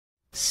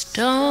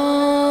Stone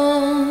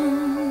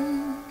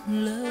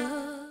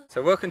love.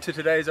 So welcome to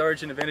today's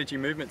Origin of Energy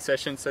movement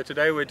session. So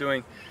today we're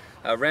doing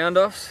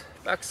round-offs,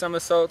 back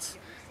somersaults,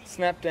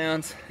 snap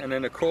downs, and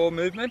then a core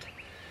movement.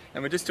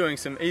 And we're just doing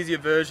some easier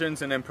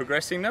versions and then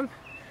progressing them.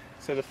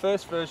 So the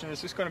first version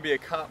is just going to be a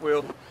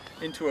cartwheel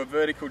into a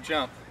vertical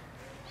jump.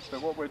 So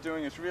what we're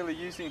doing is really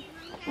using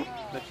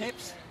the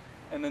hips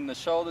and then the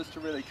shoulders to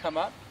really come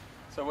up.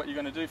 So what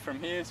you're going to do from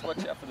here is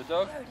watch out for the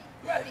dog.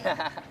 Brody,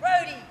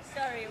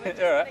 sorry, we're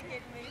just All right. going to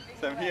get moving.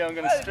 So here I'm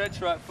going to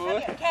stretch right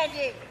forward.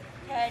 Candy,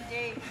 come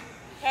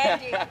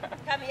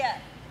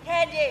here.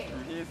 Candy,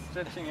 From here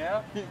stretching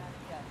out. 1,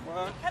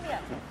 come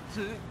here.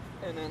 2,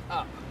 and then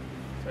up.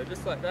 So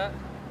just like that,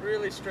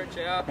 really stretch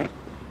out.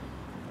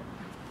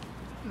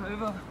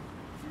 Over,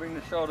 bring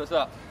the shoulders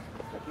up.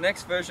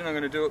 Next version I'm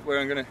going to do it where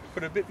I'm going to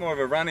put a bit more of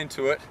a run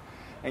into it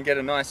and get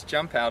a nice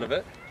jump out of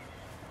it.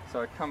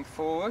 So I come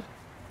forward.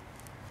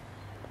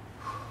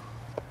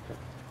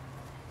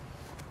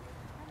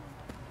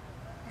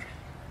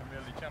 And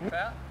really jump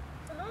out.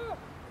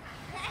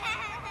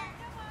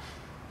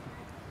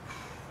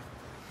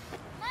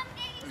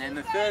 And then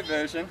the third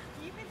version,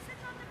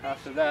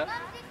 after that,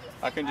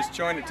 I can just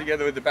join it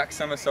together with the back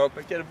somersault,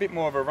 but get a bit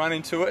more of a run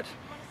into it.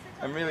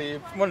 And really,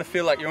 you want to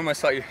feel like you're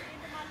almost like you're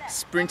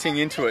sprinting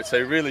into it, so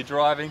you're really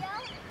driving,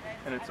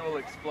 and it's all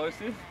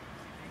explosive.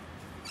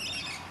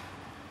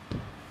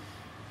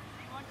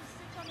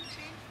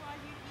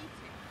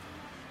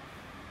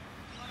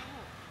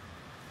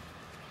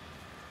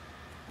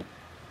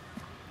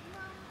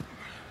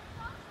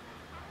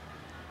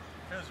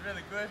 Feels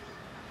really good.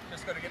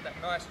 Just got to get that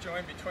nice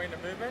join between the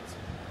movements.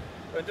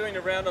 We're doing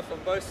a round off on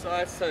both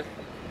sides so it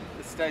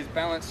stays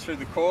balanced through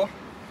the core.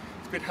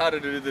 It's a bit harder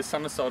to do the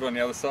somersault on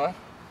the other side.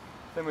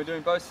 Then we're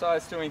doing both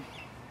sides doing,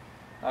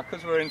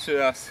 because we're into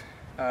our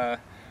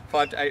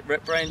 5 to 8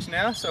 rep range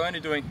now, so only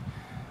doing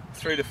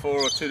 3 to 4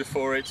 or 2 to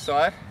 4 each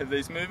side of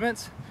these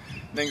movements.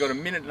 Then got a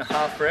 1.5 minute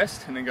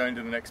rest and then going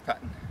to the next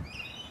pattern.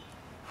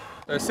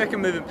 So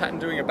second movement pattern,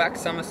 doing a back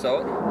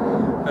somersault,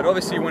 but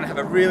obviously you want to have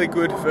a really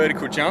good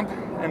vertical jump,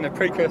 and the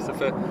precursor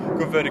for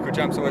good vertical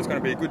jump is always going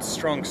to be a good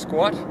strong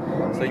squat,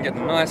 so you can get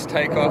a nice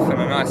takeoff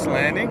and a nice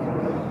landing.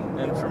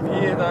 And from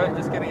here though,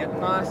 just getting it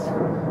nice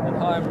and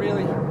high, and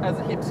really as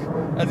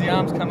the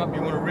arms come up,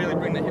 you want to really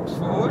bring the hips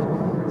forward,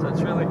 so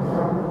it's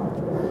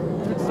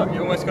like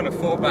you're almost going to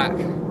fall back,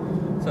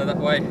 so that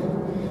way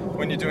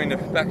when you're doing the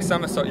back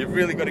somersault you've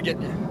really got to get,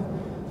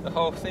 the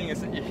whole thing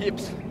is that your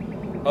hips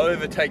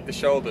overtake the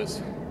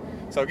shoulders.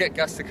 So I'll get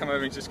Gus to come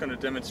over. He's just going to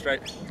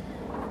demonstrate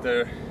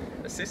the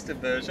assisted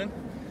version.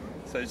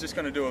 So he's just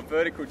going to do a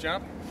vertical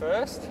jump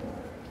first,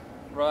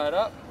 right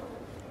up,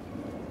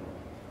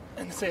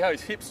 and see how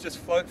his hips just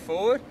float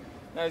forward.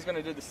 Now he's going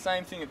to do the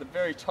same thing at the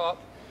very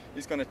top.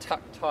 He's going to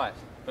tuck tight,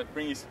 but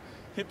bring his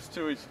hips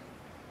to his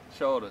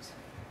shoulders.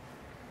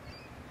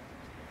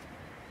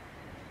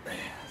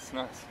 That's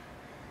nice.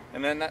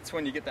 And then that's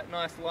when you get that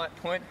nice light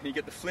point, and you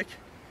get the flick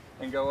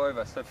and go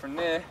over. So from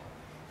there,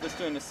 just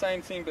doing the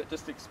same thing but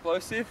just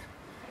explosive,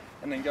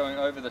 and then going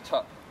over the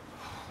top.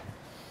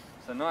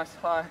 So nice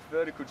high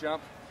vertical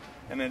jump,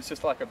 and then it's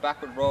just like a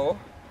backward roll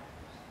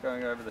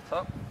going over the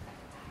top.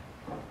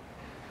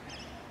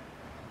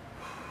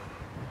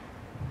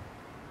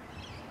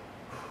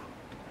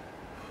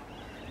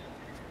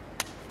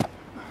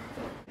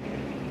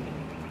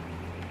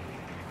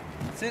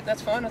 That's it,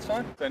 that's fine, that's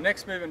fine. So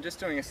next move, I'm just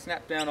doing a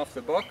snap down off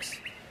the box.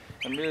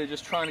 I'm really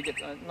just trying to get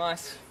a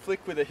nice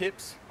flick with the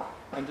hips.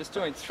 I'm just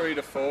doing 3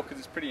 to 4 because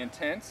it's pretty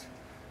intense.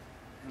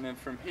 And then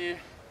from here,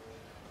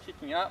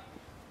 kicking up,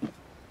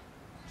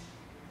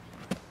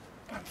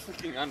 and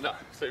flicking under.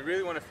 So you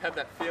really want to have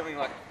that feeling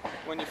like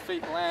when your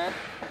feet land,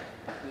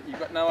 that you've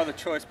got no other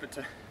choice but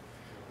to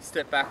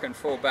step back and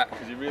fall back,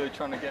 because you're really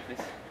trying to get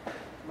this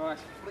nice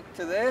flick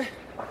to there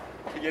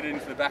to get it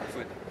into the back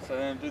foot. So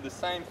then do the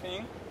same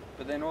thing,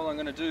 but then all I'm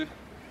going to do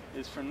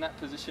is from that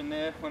position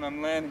there, when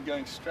I'm landing,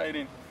 going straight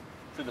in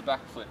to the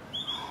back foot.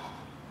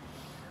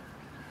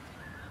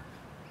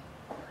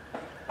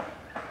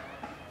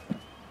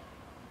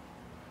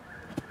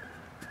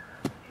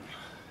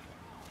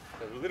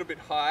 So a little bit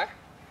higher,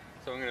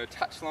 so I'm going to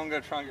touch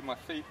longer, try and get my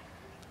feet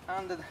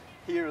under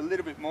here a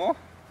little bit more,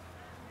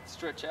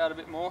 stretch out a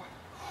bit more.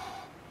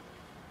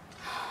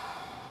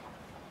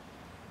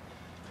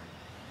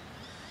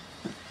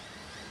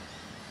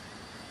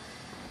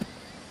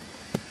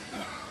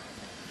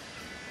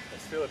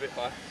 Still a bit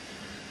high.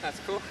 That's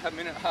cool. Have a 1.5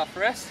 minute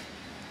rest,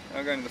 and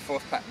I'll go into the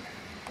fourth pattern.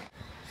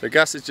 So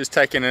Gus is just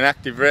taking an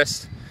active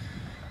rest.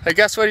 Hey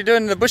Gus, what are you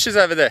doing in the bushes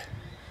over there?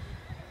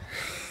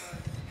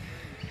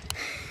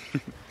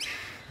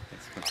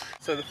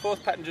 So the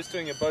fourth pattern, just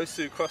doing a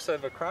Bosu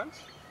crossover crunch.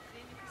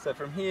 So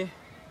from here,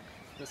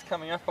 just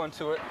coming up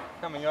onto it,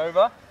 coming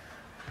over.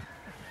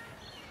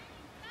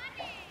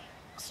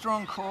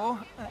 Strong core.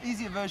 An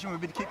easier version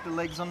would be to keep the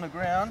legs on the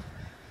ground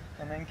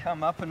and then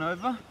come up and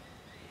over.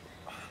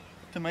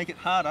 To make it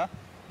harder,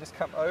 just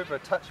come over a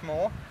touch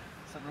more,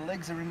 so the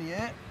legs are in the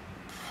air.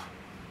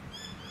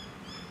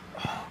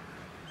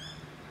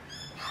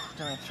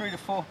 Doing 3 to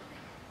 4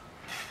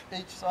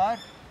 each side.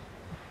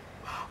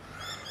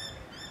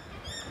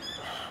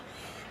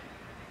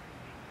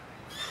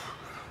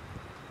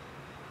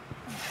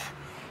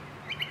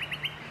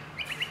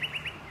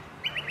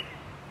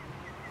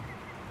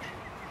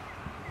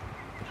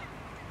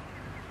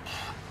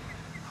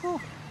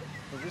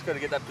 You've just got to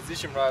get that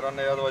position right on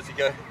there, otherwise you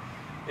go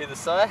either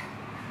side.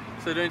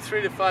 So doing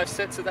 3 to 5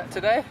 sets of that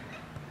today.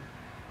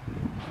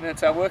 And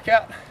that's our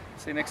workout.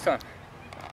 See you next time.